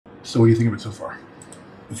So what do you think of it so far?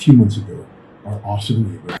 A few months ago, our awesome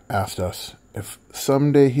neighbor asked us if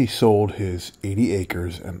someday he sold his 80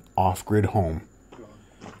 acres and off-grid home,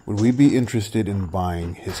 would we be interested in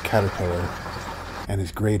buying his Caterpillar and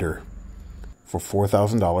his grader for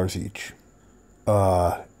 $4,000 each?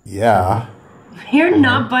 Yeah. You're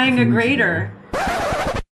not buying a grader.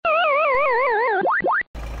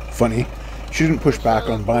 Funny, she didn't push back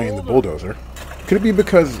on buying the bulldozer. Could it be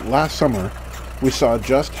because last summer we saw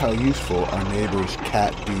just how useful our neighbor's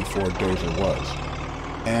Cat D4 dozer was,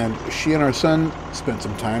 and she and our son spent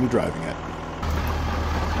some time driving it.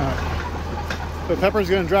 So Pepper's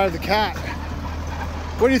gonna drive the Cat.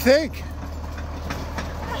 What do you think?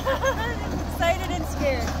 I'm excited and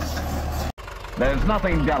scared. There's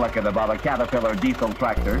nothing delicate about a Caterpillar diesel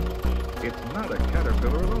tractor. It's not a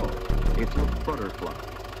caterpillar at all. It's a butterfly.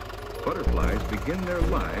 Butterflies begin their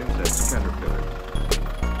lives as caterpillars.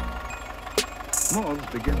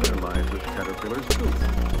 Moths begin their lives as caterpillars too.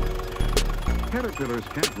 Caterpillars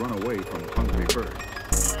can't run away from hungry birds.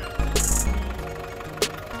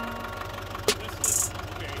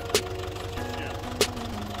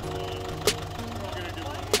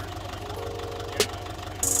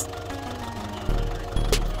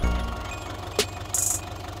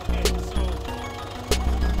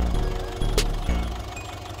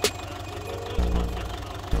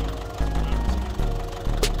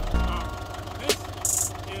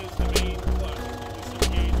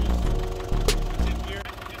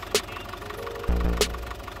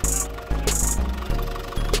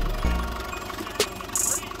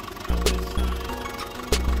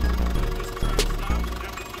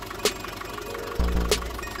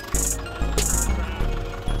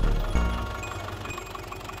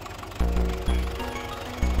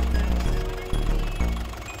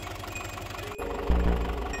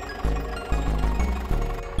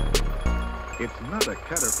 It's not a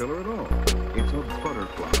caterpillar at all. It's a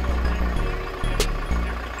butterfly.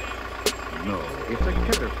 No, it's a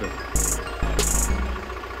caterpillar.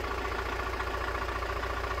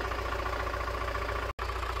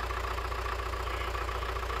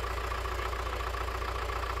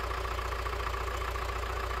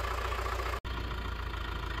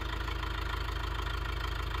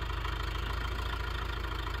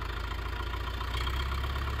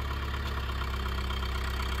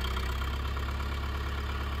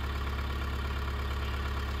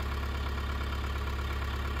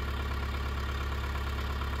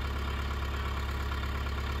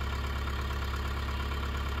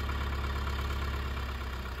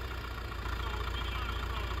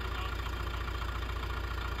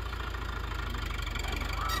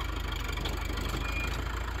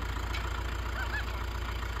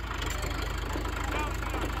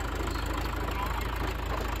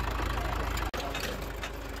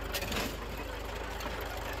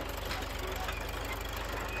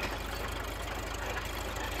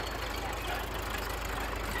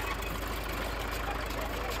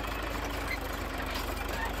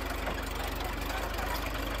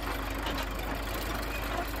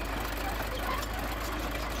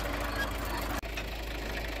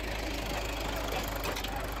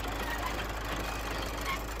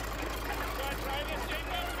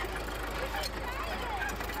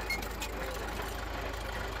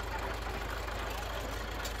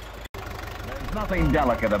 There's nothing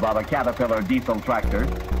delicate about a Caterpillar diesel tractor.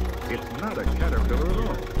 It's not a caterpillar at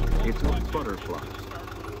all. It's a butterfly.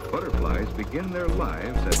 Butterflies begin their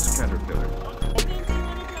lives as caterpillars.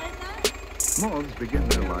 Moths begin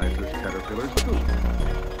their lives as caterpillars too.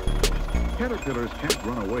 Caterpillars can't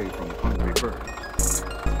run away from hungry birds.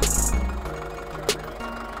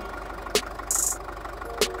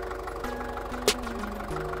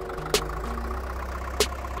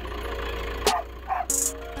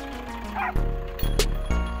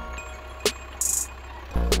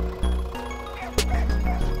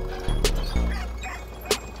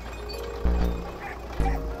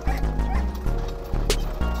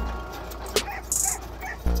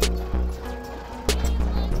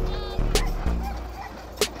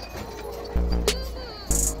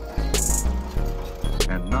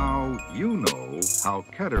 And now you know how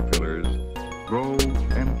caterpillars grow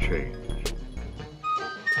and change.